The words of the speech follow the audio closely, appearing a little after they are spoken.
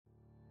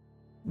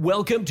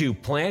Welcome to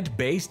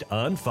Plant-Based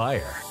on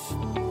Fire,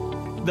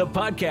 the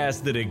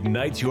podcast that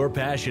ignites your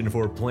passion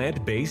for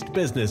plant-based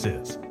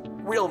businesses.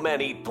 Real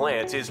Men Eat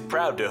Plants is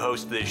proud to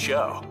host this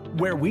show,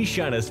 where we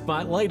shine a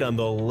spotlight on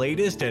the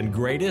latest and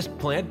greatest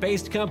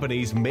plant-based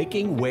companies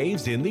making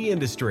waves in the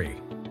industry.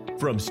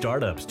 From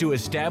startups to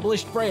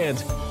established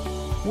brands,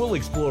 we'll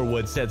explore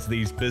what sets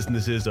these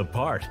businesses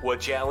apart, what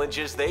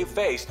challenges they've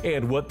faced,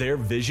 and what their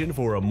vision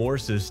for a more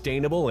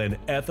sustainable and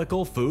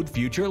ethical food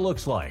future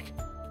looks like.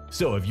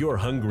 So if you're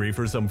hungry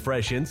for some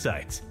fresh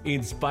insights,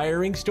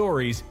 inspiring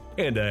stories,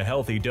 and a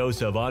healthy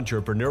dose of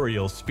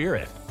entrepreneurial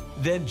spirit,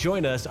 then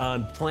join us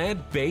on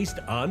Plant-Based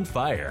on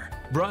Fire,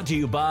 brought to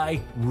you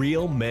by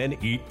Real Men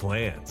Eat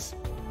Plants.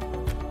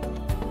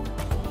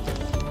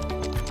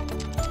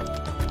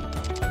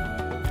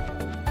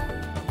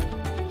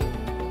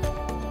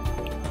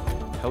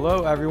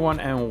 Hello, everyone,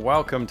 and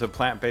welcome to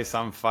Plant-Based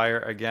on Fire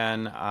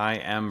again. I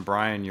am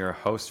Brian, your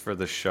host for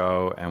the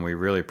show, and we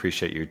really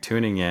appreciate you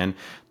tuning in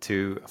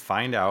to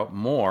find out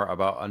more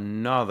about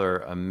another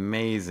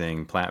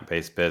amazing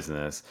plant-based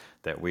business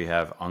that we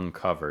have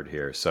uncovered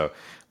here. So,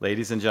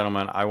 ladies and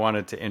gentlemen, I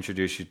wanted to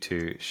introduce you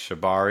to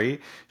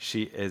Shabari.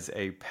 She is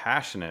a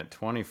passionate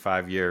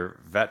 25-year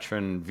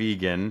veteran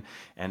vegan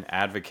and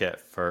advocate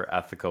for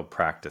ethical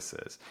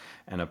practices,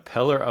 and a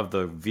pillar of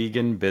the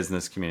vegan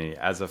business community.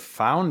 As a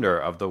founder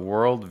of the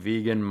World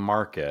Vegan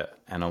Market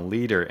and a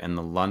leader in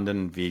the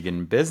London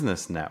Vegan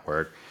Business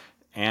Network,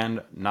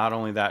 and not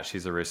only that,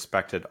 she's a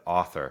respected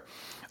author,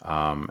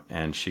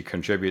 and she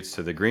contributes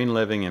to the green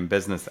living and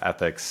business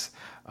ethics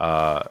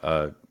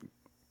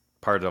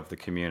part of the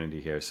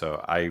community here.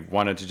 So I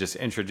wanted to just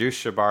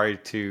introduce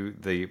Shabari to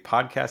the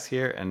podcast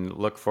here and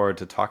look forward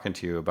to talking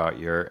to you about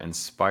your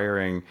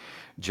inspiring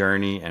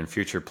journey and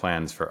future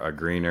plans for a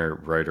greener,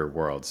 brighter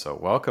world. So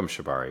welcome,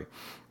 Shabari.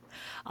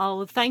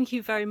 Oh, thank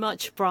you very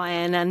much,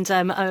 Brian. And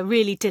I'm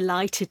really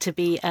delighted to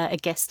be a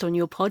guest on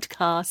your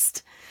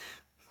podcast.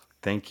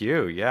 Thank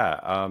you.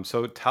 Yeah.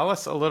 So tell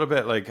us a little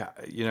bit,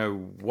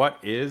 what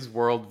is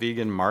World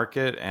Vegan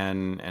Market,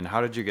 and how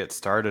did you get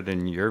started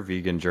in your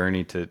vegan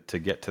journey to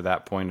get to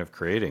that point of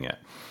creating it?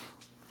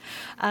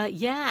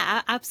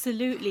 Yeah,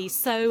 absolutely.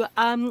 So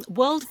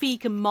World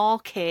Vegan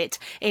Market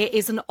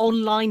is an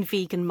online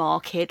vegan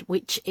market,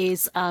 which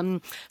is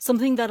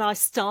something that I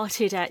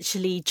started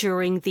actually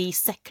during the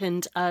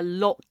second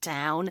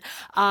lockdown.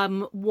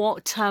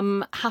 What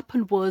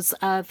happened was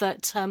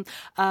that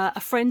a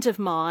friend of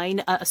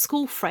mine, a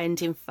school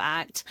friend, in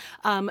fact,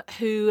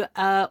 who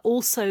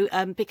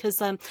also,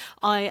 because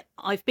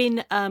I've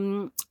been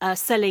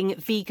selling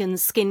vegan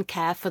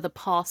skincare for the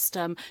past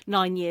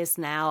 9 years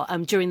now.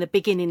 During the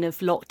beginning of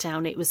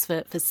lockdown, it was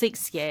for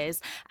 6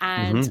 years,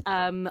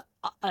 and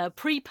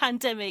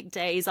pre-pandemic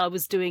days, I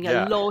was doing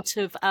a lot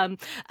of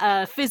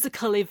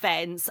physical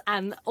events,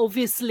 and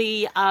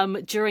obviously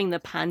during the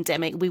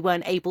pandemic, we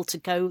weren't able to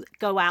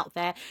go out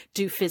there,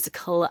 do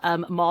physical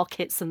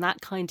markets and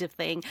that kind of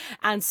thing.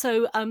 And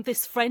so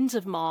this friend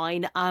of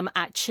mine,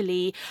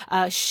 actually,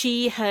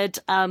 she had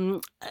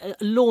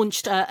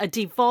launched a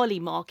Diwali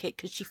market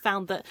because she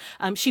found that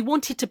she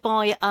wanted to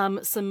buy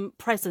some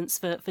presents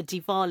for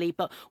Diwali,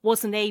 but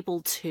wasn't able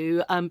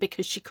to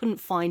because she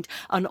couldn't find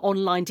an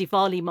online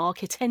Diwali market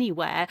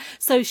anywhere.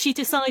 So she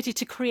decided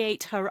to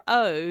create her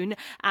own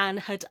and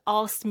had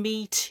asked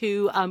me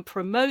to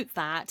promote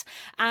that.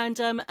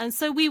 And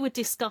so we were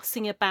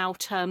discussing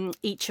about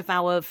each of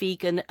our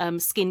vegan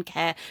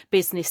skincare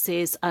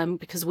businesses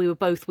because we were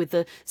both with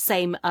the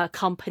same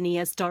company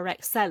as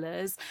direct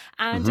sellers.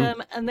 And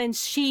then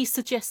she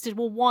suggested,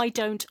 well, why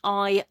don't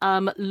I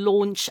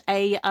launch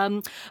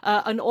an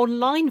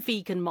online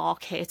vegan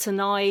market?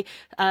 And I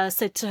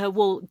said to her,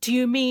 well, do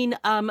you mean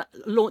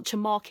launch a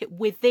market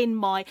within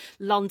my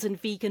London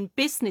Vegan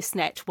Business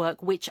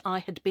Network, which I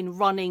had been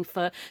running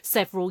for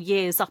several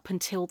years up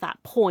until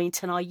that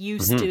point? And I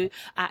used to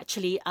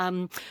actually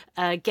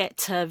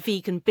get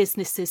vegan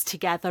businesses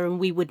together, and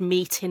we would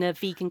meet in a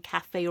vegan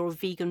cafe or a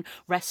vegan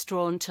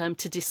restaurant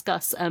to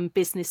discuss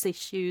business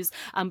issues.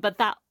 But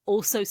that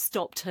also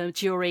stopped her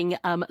during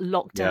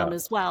lockdown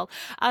as well.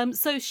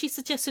 So she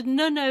suggested,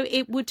 no,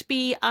 it would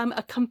be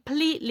a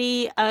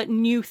completely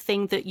new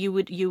thing that you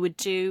would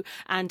do,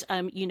 and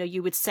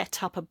you would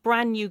set up a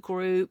brand new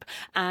group,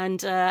 and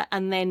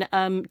then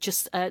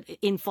just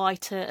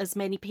invite as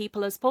many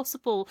people as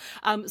possible.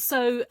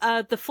 So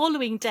the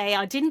following day,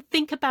 I didn't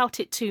think about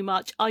it too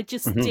much. I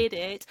just did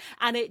it,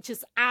 and it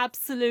just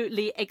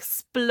absolutely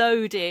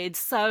exploded.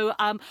 So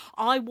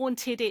I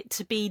wanted it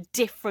to be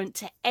different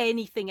to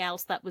anything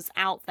else that was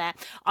out there.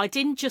 I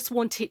didn't just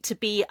want it to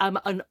be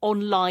an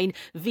online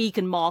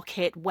vegan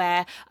market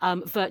where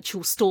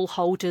virtual stall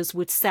holders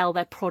would sell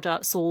their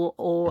products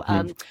or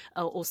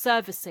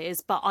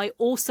services, but I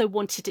also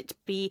wanted it to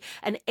be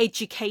an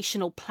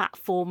educational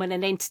platform and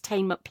an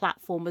entertainment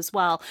platform as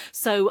well.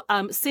 So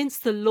since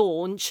the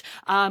launch,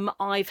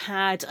 I've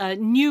had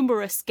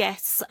numerous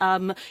guests,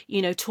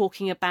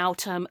 talking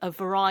about a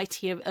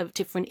variety of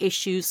different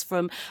issues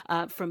from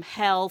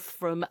health,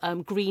 from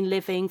green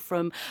living,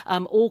 from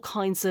all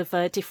kinds kinds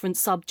of different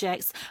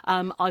subjects.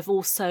 I've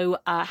also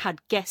had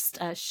guest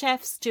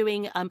chefs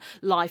doing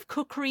live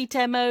cookery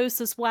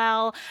demos as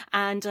well.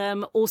 And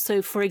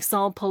also, for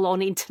example,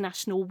 on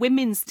International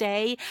Women's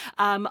Day,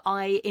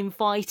 I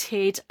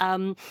invited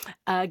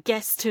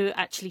guests to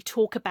actually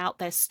talk about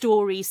their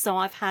stories. So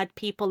I've had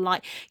people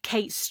like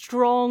Kate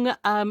Strong,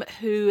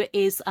 who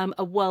is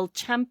a world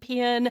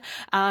champion.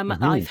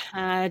 I've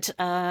had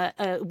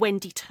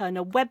Wendy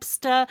Turner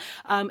Webster,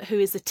 who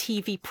is a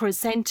TV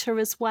presenter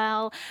as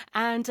well.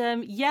 And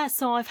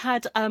so I've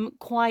had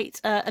quite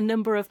a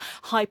number of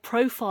high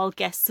profile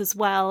guests as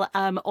well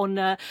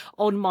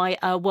on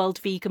my World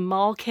Vegan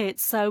Market.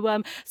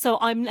 So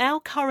I'm now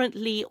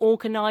currently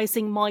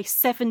organising my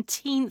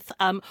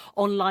 17th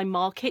online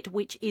market,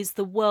 which is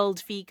the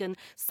World Vegan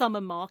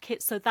Summer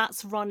Market. So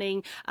that's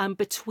running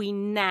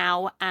between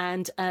now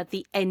and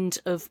the end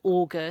of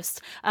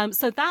August.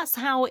 So that's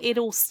how it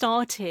all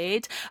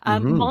started.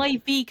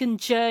 My vegan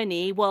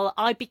journey, well,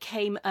 I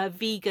became a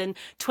vegan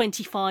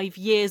 25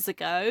 years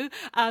ago.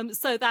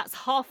 So that's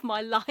half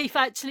my life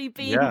actually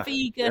being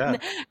vegan.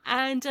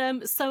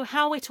 And so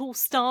how it all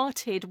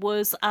started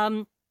was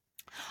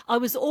I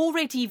was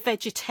already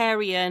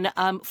vegetarian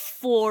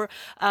for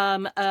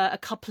a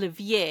couple of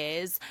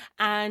years,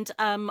 and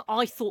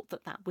I thought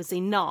that was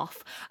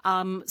enough.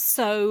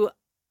 So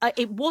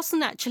it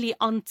wasn't actually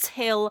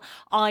until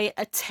I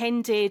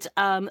attended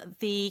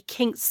the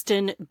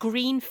Kingston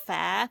Green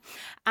Fair,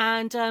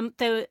 and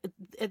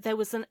there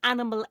was an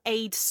animal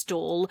aid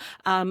stall,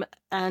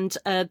 and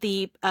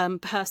the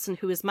person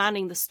who was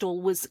manning the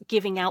stall was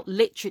giving out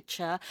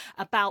literature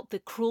about the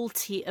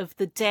cruelty of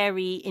the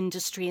dairy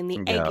industry and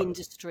the egg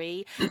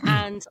industry.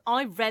 And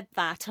I read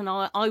that, and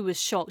I was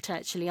shocked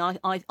actually.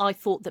 I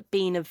thought that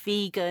being a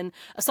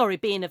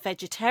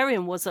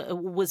vegetarian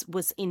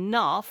was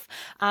enough.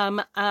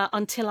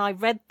 Until I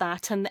read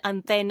that,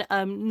 and then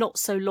not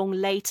so long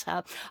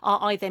later,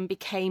 I then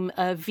became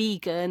a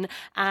vegan,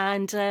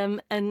 and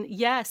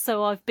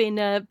so I've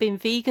been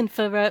vegan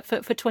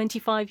for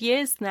 25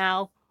 years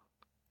now.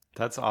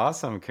 That's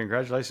awesome.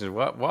 Congratulations.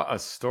 What a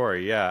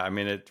story. Yeah. I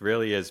mean, it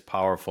really is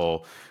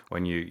powerful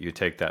when you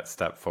take that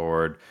step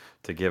forward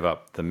to give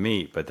up the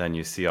meat, but then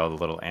you see all the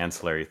little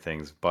ancillary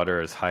things.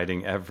 Butter is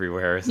hiding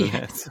everywhere, isn't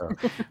it?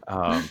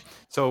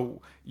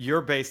 So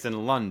you're based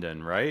in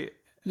London, right?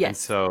 Yes. And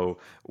so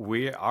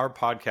our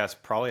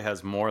podcast probably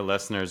has more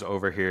listeners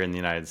over here in the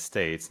United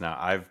States. Now,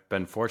 I've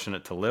been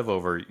fortunate to live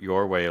over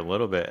your way a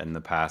little bit in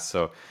the past,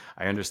 so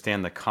I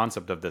understand the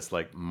concept of this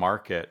like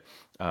market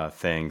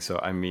thing. So,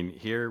 I mean,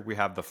 here we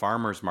have the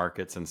farmers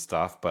markets and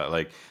stuff, but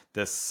like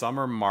this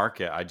summer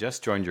market, I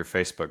just joined your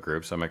Facebook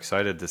group, so I'm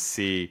excited to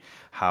see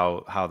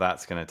how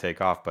that's going to take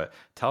off. But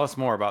tell us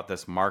more about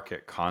this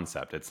market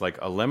concept. It's like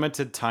a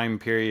limited time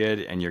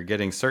period, and you're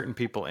getting certain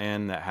people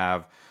in that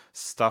have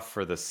stuff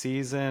for the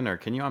season, or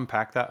can you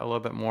unpack that a little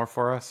bit more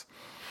for us?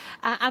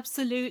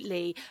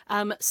 Absolutely.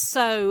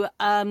 So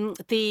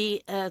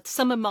the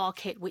summer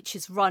market, which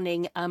is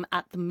running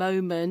at the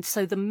moment,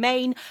 so the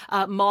main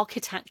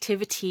market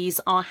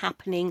activities are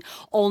happening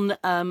on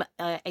a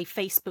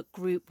Facebook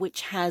group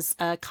which has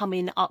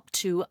coming up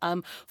to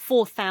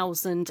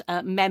 4,000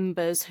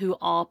 members who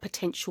are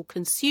potential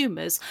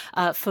consumers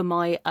for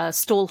my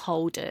stall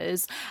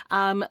holders.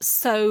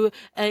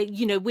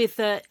 With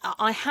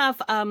I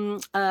have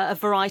a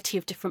variety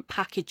of different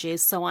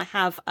packages. So I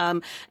have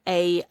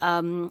a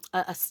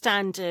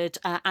standard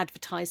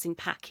advertising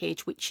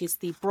package, which is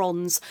the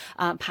bronze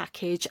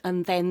package,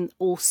 and then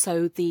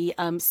also the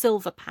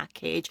silver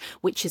package,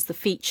 which is the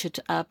featured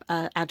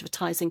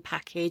advertising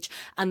package,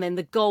 and then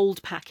the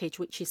gold package,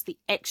 which is the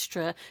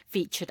extra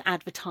featured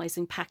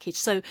advertising package.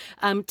 So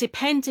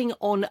depending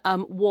on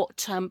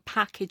what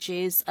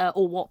packages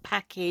or what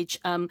package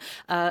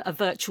a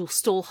virtual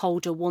stall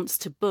holder wants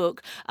to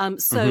book,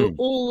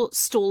 all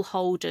stall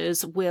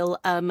holders will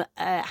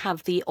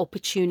have the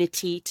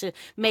opportunity to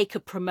make a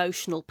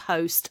promotional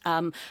post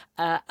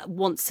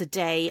once a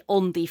day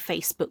on the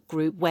Facebook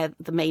group where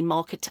the main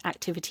market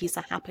activities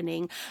are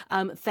happening.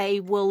 They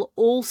will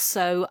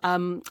also,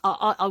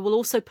 I will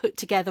also put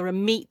together a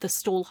meet the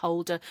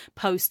stallholder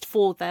post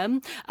for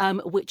them,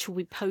 which will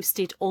be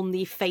posted on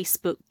the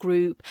Facebook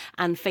group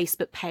and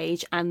Facebook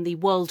page and the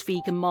World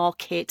Vegan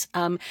Market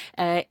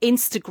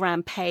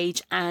Instagram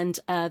page and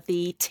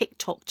the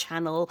TikTok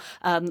channel,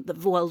 the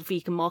World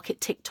Vegan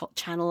Market TikTok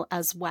channel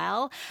as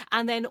well.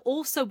 And then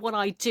also what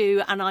I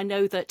do, and I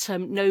know that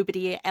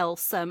nobody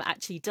else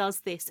actually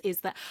does this, is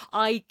that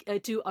I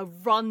do a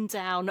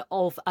rundown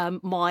of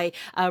my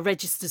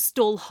registered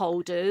stall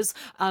holders,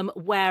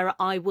 where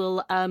I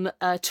will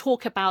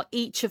talk about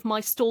each of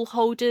my stall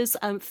holders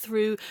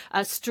through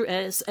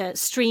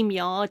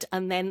StreamYard,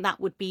 and then that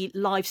would be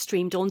live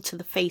streamed onto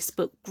the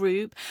Facebook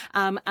group.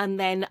 And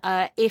then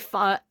if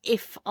I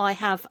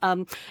have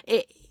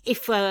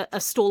if a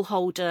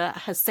stallholder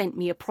has sent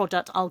me a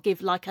product, I'll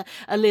give like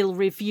a little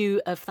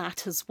review of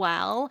that as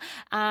well.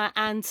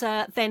 And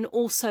then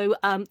also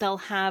they'll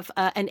have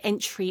an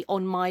entry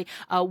on my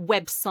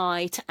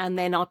website, and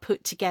then I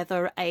put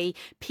together a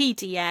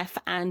PDF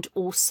and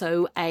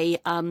also a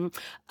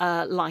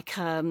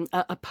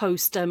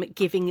post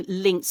giving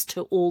links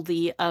to all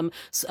the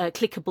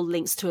clickable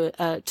links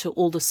to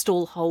all the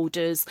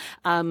stallholders,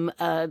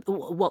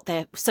 what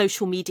their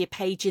social media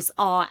pages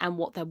are and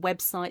what their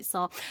websites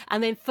are.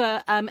 And then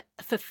for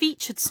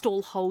featured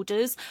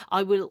stallholders,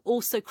 I will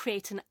also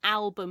create an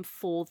album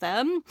for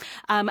them,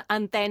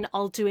 and then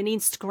I'll do an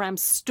Instagram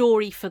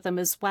story for them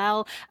as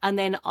well. And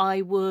then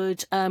I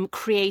would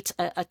create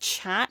a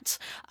chat.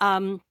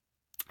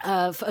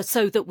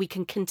 So that we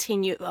can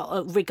continue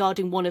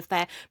regarding one of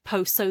their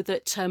posts, so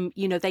that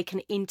they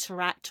can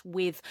interact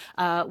with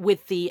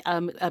the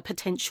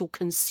potential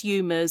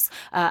consumers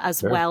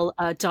as well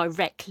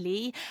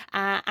directly,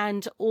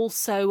 and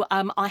also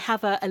I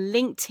have a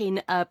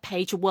LinkedIn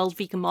page, a World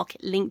Vegan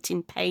Market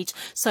LinkedIn page.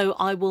 So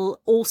I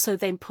will also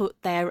then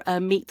put their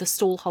Meet the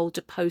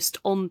Stallholder post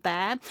on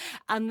there,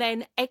 and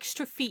then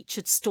extra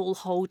featured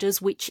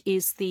stallholders, which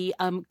is the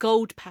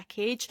gold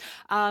package,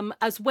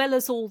 as well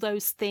as all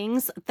those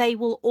things. They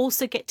will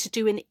also get to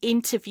do an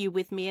interview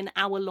with me, an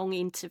hour-long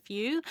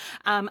interview,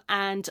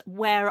 and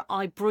where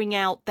I bring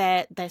out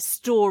their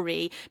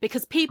story,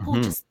 because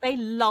people they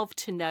love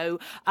to know,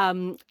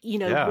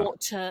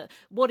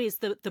 what is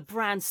the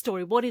brand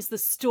story, what is the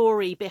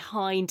story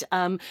behind,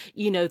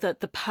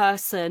 the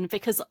person,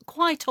 because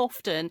quite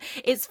often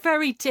it's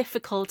very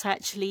difficult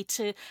actually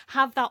to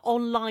have that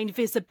online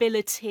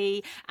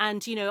visibility.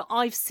 And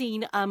I've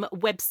seen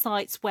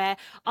websites where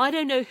I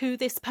don't know who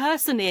this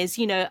person is.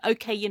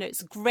 Okay,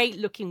 it's a great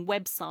looking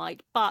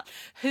website, but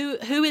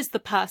who is the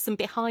person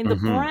behind the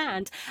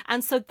brand?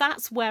 And so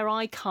that's where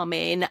I come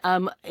in,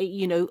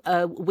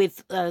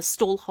 with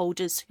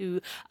stallholders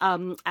who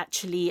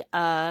actually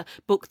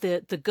book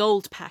the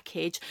gold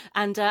package,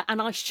 and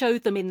I show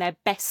them in their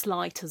best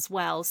light as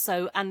well.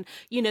 So, and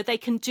they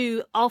can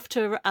do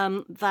after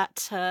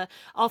after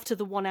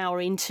the 1 hour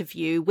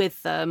interview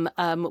with them,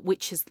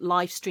 which is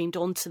live streamed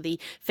onto the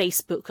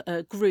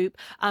Facebook group.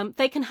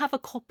 They can have a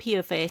copy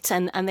of it,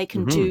 and they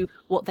can do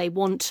what they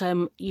want,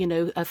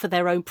 for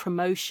their own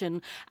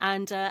promotion.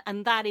 And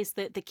that is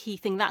the key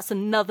thing. That's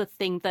another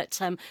thing that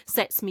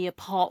sets me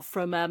apart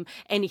from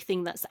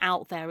anything that's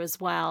out there as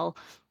well.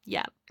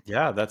 Yeah.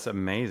 Yeah, that's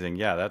amazing.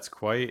 Yeah, that's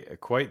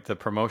quite the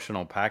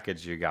promotional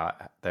package you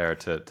got there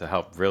to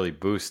help really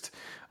boost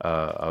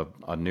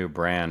a new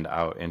brand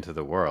out into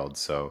the world.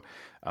 So,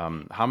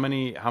 how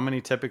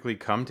many typically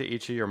come to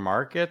each of your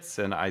markets?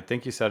 And I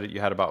think you said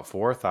you had about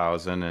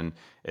 4,000, and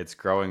it's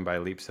growing by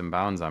leaps and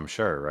bounds, I'm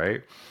sure,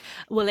 right?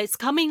 Well, it's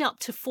coming up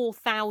to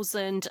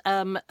 4,000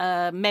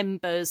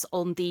 members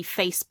on the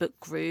Facebook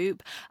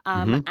group,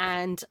 and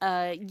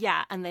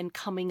then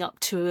coming up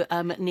to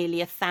nearly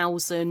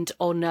 1,000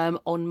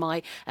 on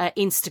my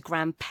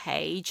Instagram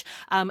page.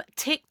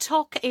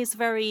 TikTok is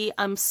very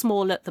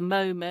small at the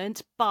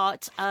moment,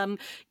 but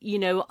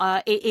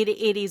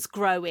it is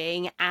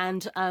growing.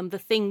 And the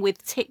thing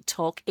with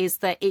TikTok is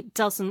that it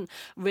doesn't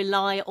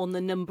rely on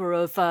the number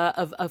of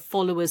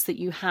followers that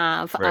you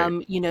have.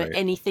 Right,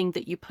 Anything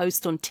that you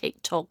post on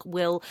TikTok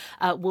will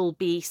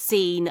be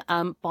seen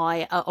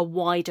by a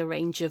wider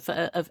range of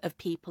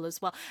people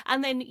as well.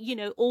 And then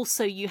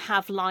also you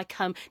have like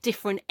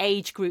different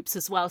age groups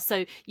as well.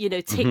 So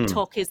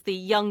TikTok is the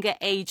younger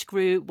age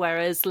group,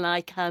 whereas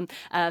like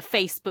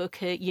Facebook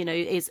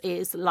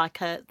is like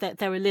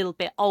they're a little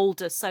bit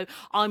older. So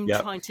I'm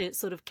trying to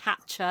sort of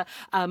capture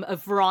a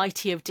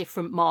variety of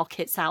different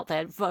markets out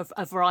there,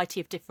 a variety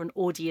of different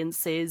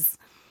audiences.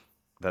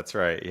 That's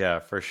right. Yeah,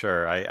 for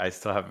sure. I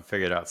still haven't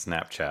figured out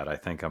Snapchat. I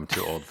think I'm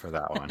too old for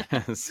that one.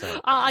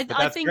 I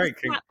That's think great.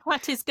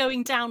 Snapchat is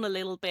going down a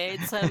little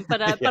bit,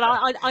 but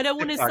I don't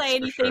want to TikTok's say for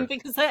anything sure.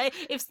 because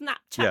if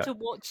Snapchat are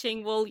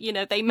watching, well,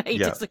 they may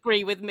Yeah.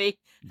 disagree with me.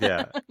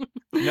 Yeah.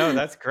 No,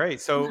 that's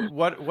great. So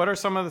what are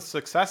some of the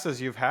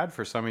successes you've had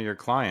for some of your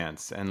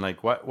clients, and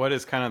like what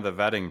is kind of the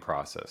vetting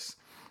process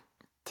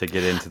to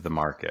get into the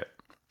market?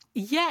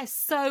 Yes,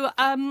 so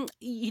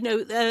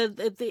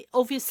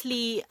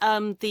obviously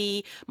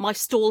my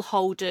stall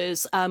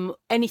holders,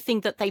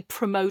 anything that they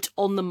promote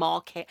on the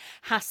market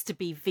has to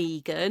be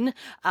vegan.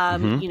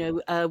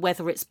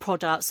 Whether it's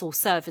products or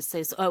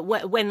services.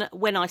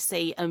 When I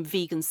say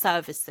vegan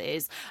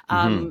services,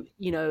 I'm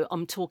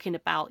talking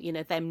about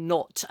them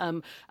not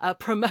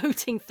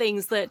promoting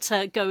things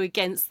that go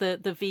against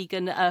the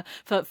vegan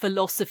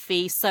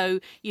philosophy. So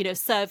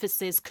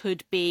services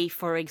could be,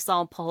 for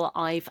example,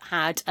 I've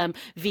had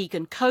vegan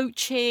vegan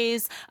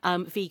coaches,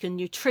 vegan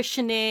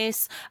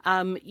nutritionists,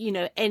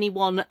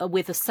 anyone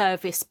with a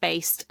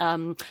service-based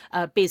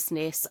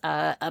business,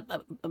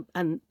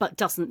 but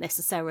doesn't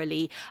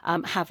necessarily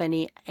have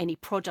any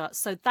products.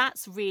 So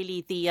that's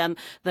really the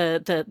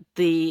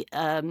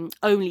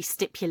only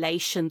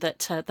stipulation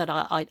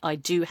that I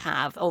do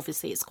have.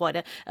 Obviously, it's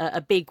quite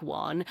a big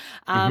one.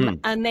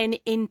 And then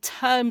in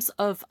terms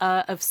of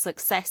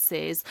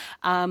successes,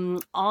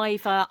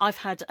 I've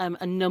had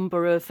a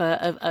number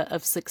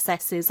of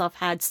successes. I've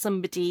had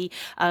somebody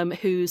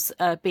who's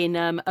been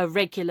a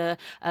regular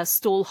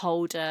stall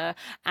holder,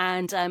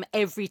 and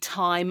every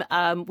time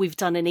we've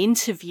done an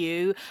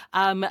interview,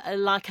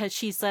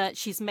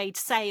 she's made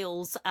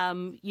sales,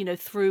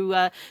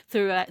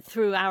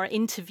 through our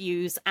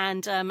interviews,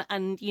 and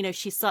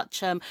she's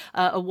such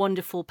a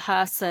wonderful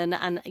person,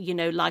 and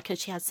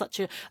she has such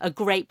a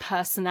great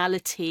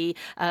personality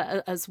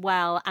as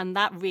well, and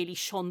that really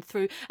shone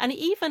through. And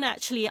even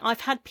actually,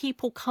 I've had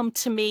people come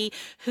to me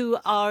who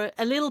are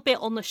a little bit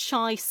on the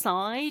shy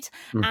side,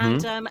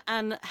 and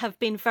have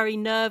been very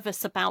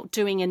nervous about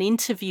doing an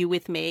interview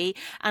with me,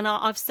 and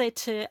I've said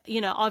to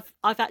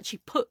I've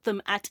actually put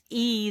them at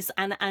ease,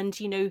 and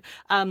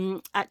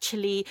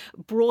actually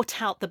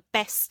brought out the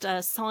best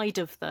side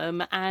of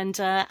them, and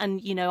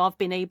I've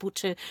been able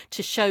to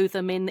show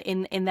them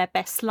in their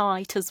best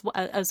light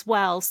as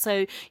well.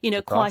 So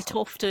That's quite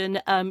awesome.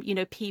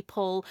 often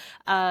people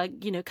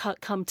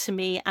come to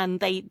me, and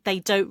they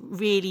don't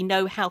really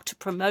know how to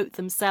promote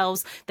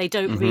themselves. They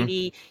don't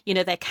really,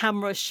 they're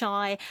camera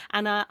shy,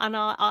 and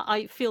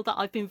I feel that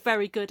I've been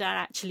very good at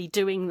actually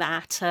doing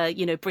that,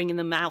 bringing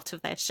them out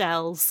of their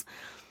shells.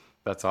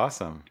 That's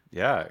awesome.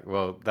 Yeah.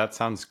 Well, that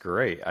sounds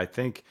great. I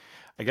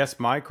guess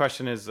my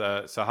question is,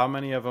 so how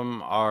many of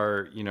them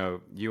are,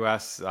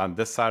 US on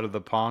this side of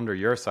the pond or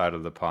your side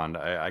of the pond?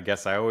 I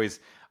guess I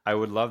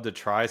would love to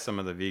try some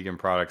of the vegan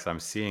products I'm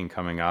seeing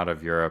coming out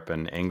of Europe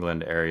and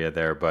England area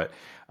there, but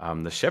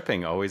the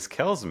shipping always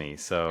kills me.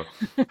 So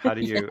how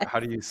do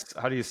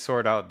you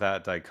sort out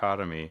that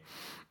dichotomy?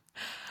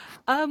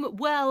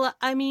 Well,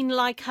 I mean,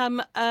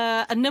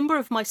 a number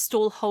of my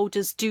stall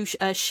holders do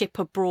ship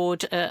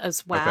abroad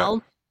as Okay,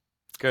 well.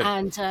 good.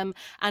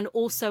 And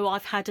also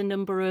I've had a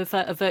number of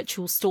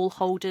virtual stall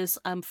holders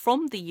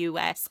from the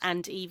US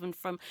and even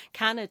from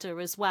Canada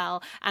as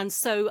well. And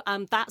so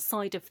that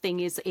side of thing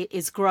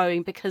is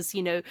growing, because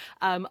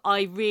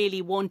I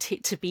really want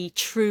it to be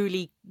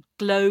truly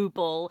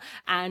global,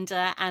 and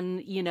I've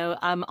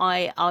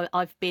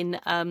been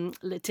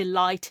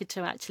delighted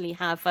to actually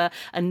have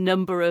a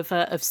number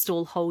of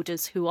stall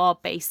holders who are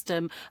based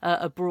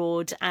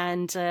abroad,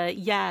 and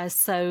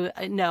so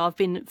no, I've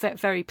been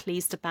very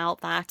pleased about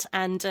that.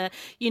 And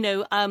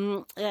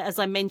as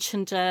I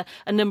mentioned, a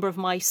number of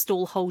my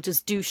stall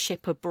holders do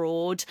ship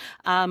abroad,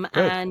 Good.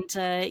 and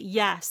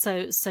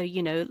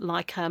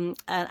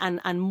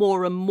and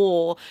more and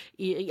more.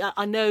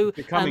 I know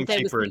Becoming there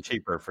was cheaper and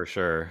cheaper for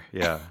sure.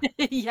 Yeah.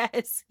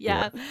 yes,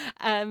 Yeah.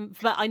 yeah.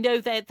 But I know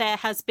that there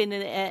has been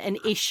an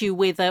issue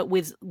with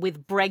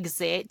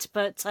Brexit,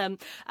 but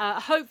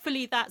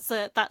hopefully that's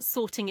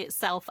sorting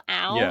itself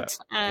Yeah. out.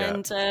 Yeah.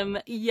 And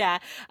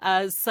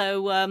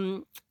so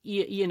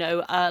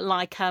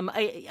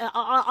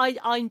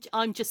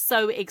I'm just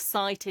so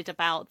excited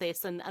about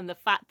this, and the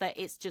fact that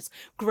it's just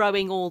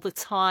growing all the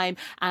time,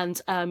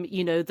 and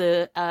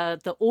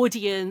the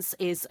audience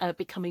is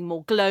becoming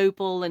more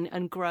global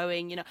and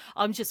growing.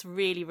 I'm just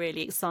really,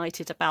 really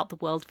excited about the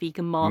world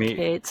vegan Me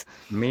market.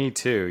 Me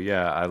too.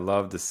 Yeah, I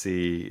love to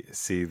see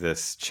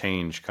this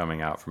change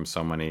coming out from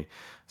so many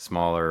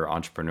smaller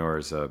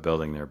entrepreneurs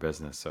building their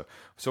business.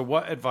 So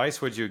what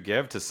advice would you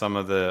give to some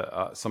of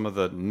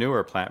the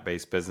newer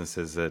plant-based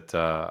businesses that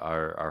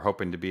are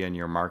hoping to be in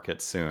your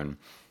market soon?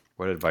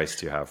 What advice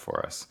do you have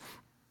for us?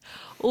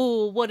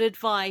 Oh, what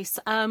advice?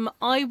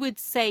 I would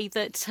say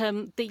that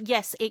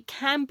yes, it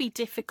can be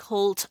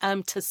difficult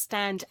to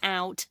stand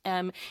out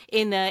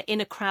in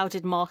a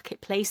crowded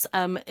marketplace,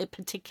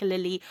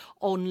 particularly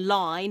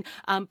online.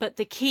 But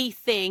the key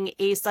thing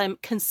is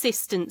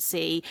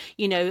consistency.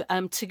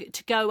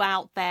 To go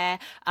out there,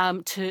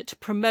 to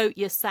promote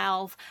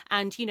yourself,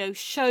 and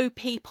show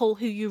people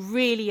who you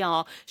really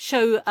are.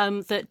 Show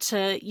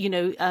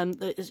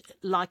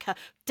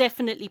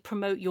definitely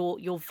promote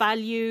your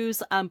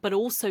values, but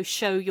also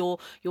show your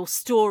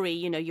story,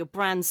 your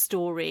brand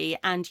story.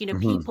 And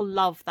people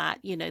love that.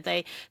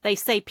 They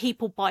say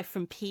people buy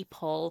from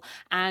people,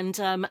 and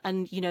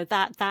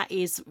that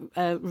is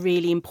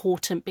really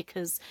important,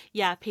 because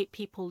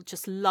people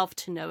just love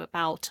to know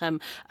about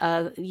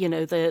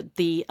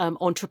the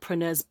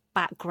entrepreneurs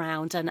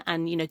background,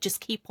 and just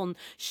keep on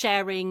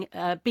sharing,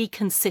 be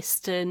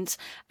consistent,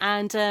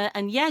 and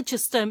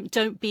just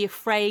don't be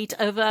afraid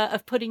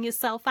of putting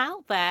yourself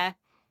out there.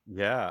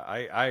 Yeah,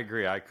 I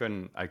agree. I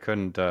couldn't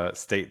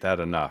state that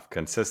enough.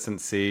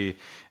 Consistency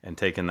and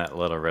taking that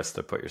little risk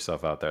to put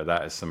yourself out there.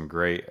 That is some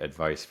great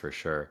advice for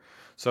sure.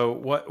 So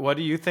what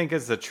do you think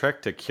is the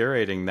trick to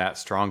curating that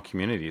strong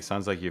community? It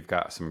sounds like you've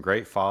got some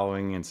great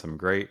following and some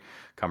great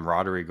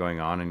camaraderie going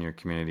on in your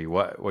community.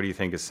 What do you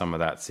think is some of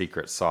that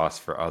secret sauce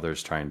for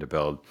others trying to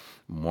build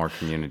more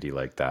community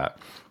like that?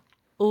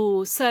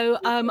 Oh, so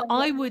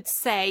I would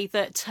say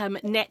that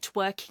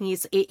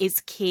networking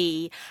is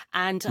key,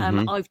 and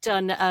I've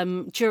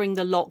done during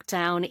the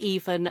lockdown,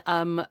 even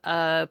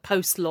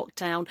post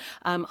lockdown,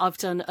 I've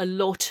done a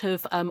lot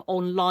of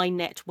online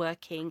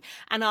networking,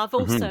 and I've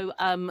also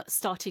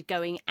started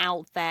going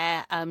out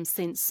there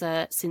since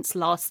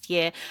last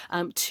year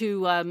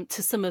to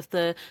some of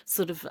the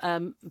sort of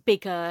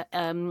bigger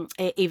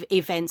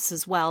events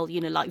as well. You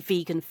know, like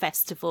vegan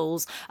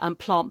festivals,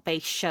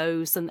 plant-based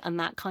shows, and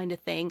that kind of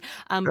thing.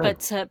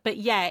 But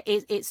yeah,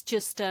 it's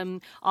just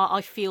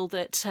I feel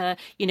that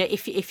you know,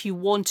 if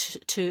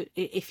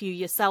you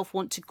yourself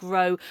want to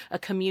grow a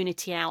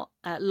community out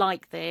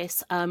like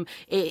this,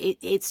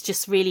 it's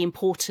just really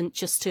important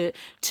just to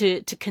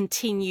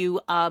continue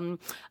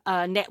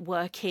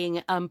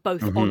networking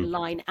both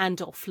online and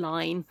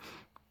offline.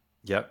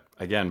 Yep.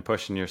 Again,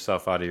 pushing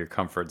yourself out of your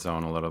comfort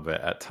zone a little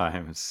bit at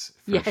times,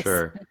 for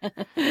sure.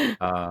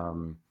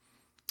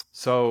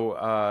 So,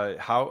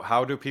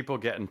 how do people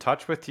get in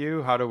touch with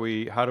you? How do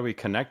we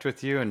connect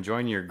with you and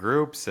join your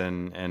groups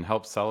and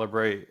help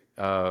celebrate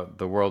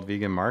the World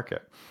Vegan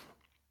Market?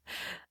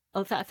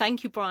 Oh,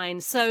 thank you,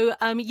 Brian. So,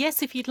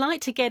 yes, if you'd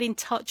like to get in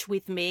touch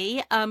with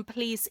me,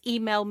 please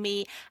email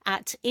me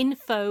at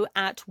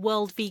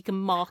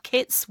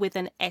info@worldveganmarkets with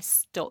an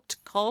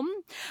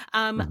s.com.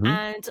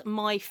 And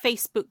my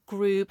Facebook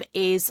group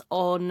is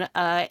on,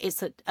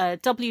 it's at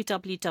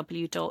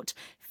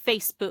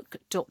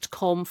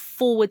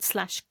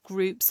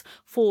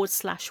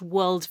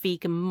www.facebook.com/groups/World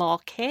Vegan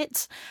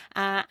Market.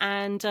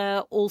 And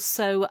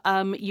also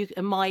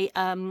my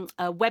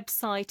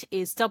website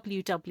is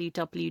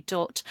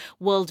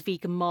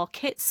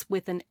www.worldveganmarkets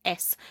with an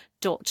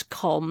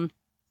s.com.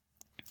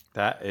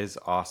 That is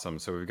awesome.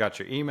 So we've got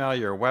your email,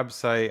 your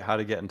website, how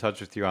to get in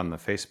touch with you on the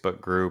Facebook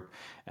group.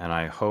 And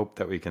I hope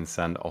that we can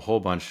send a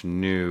whole bunch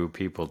new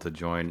people to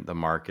join the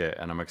market.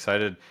 And I'm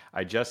excited.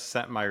 I just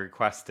sent my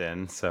request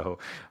in. So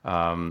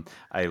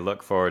I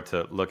look forward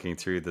to looking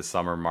through the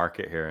summer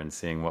market here and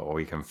seeing what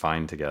we can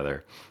find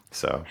together.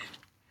 So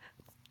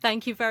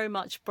thank you very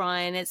much,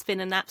 Brian. It's been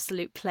an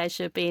absolute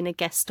pleasure being a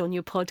guest on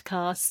your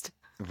podcast.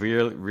 We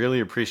really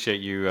appreciate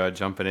you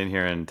jumping in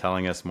here and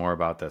telling us more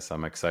about this.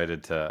 I'm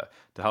excited to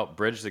help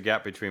bridge the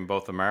gap between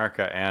both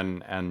America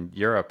and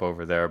Europe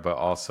over there, but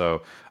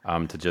also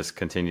to just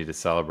continue to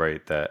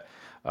celebrate that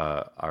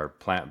our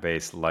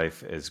plant-based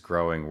life is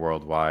growing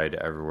worldwide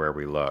everywhere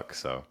we look.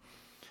 So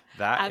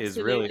that is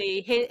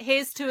really...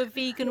 Here's to a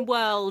vegan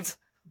world.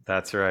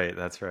 That's right.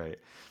 That's right.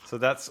 So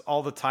that's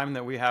all the time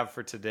that we have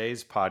for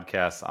today's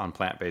podcast on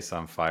Plant-Based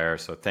on Fire.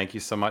 So thank you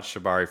so much,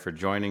 Shabari, for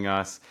joining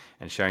us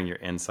and sharing your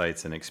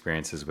insights and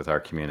experiences with our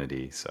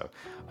community. So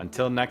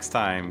until next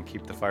time,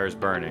 keep the fires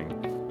burning.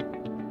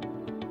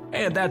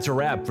 And that's a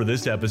wrap for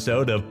this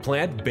episode of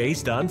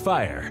Plant-Based on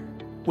Fire.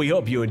 We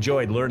hope you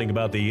enjoyed learning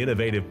about the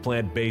innovative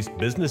plant-based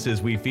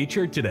businesses we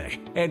featured today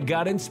and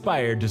got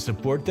inspired to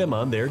support them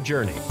on their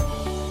journey.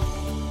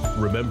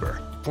 Remember,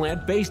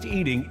 plant-based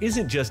eating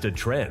isn't just a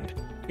trend.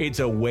 It's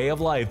a way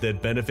of life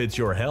that benefits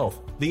your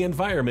health, the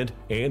environment,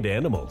 and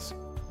animals.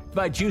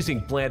 By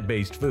choosing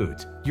plant-based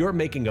foods, you're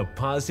making a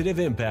positive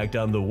impact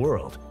on the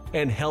world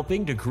and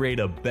helping to create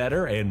a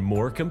better and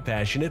more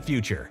compassionate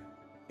future.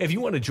 If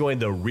you want to join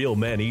the Real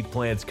Men Eat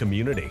Plants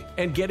community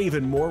and get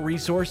even more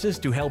resources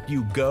to help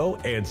you go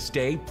and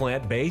stay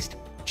plant-based,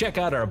 check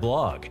out our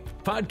blog,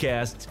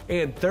 podcasts,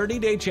 and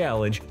 30-day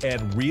challenge at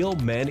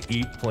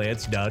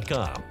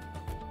realmeneatplants.com.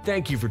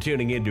 Thank you for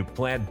tuning in to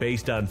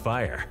Plant-Based on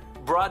Fire,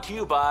 brought to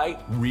you by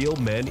Real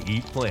Men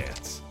Eat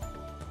Plants.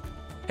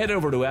 Head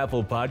over to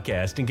Apple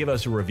Podcast and give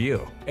us a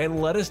review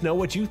and let us know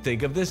what you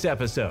think of this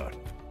episode.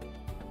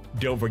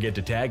 Don't forget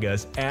to tag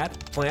us at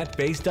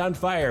Plant-Based on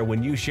Fire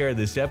when you share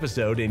this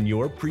episode in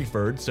your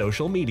preferred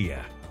social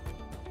media.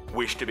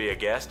 Wish to be a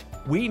guest?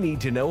 We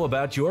need to know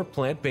about your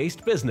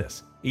plant-based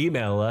business.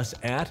 Email us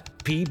at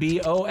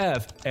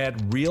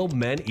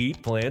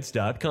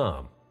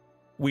pbof@realmeneatplants.com.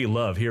 We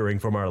love hearing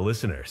from our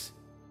listeners.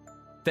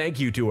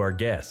 Thank you to our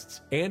guests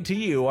and to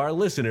you, our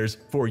listeners,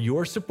 for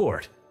your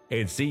support,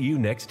 and see you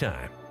next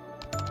time.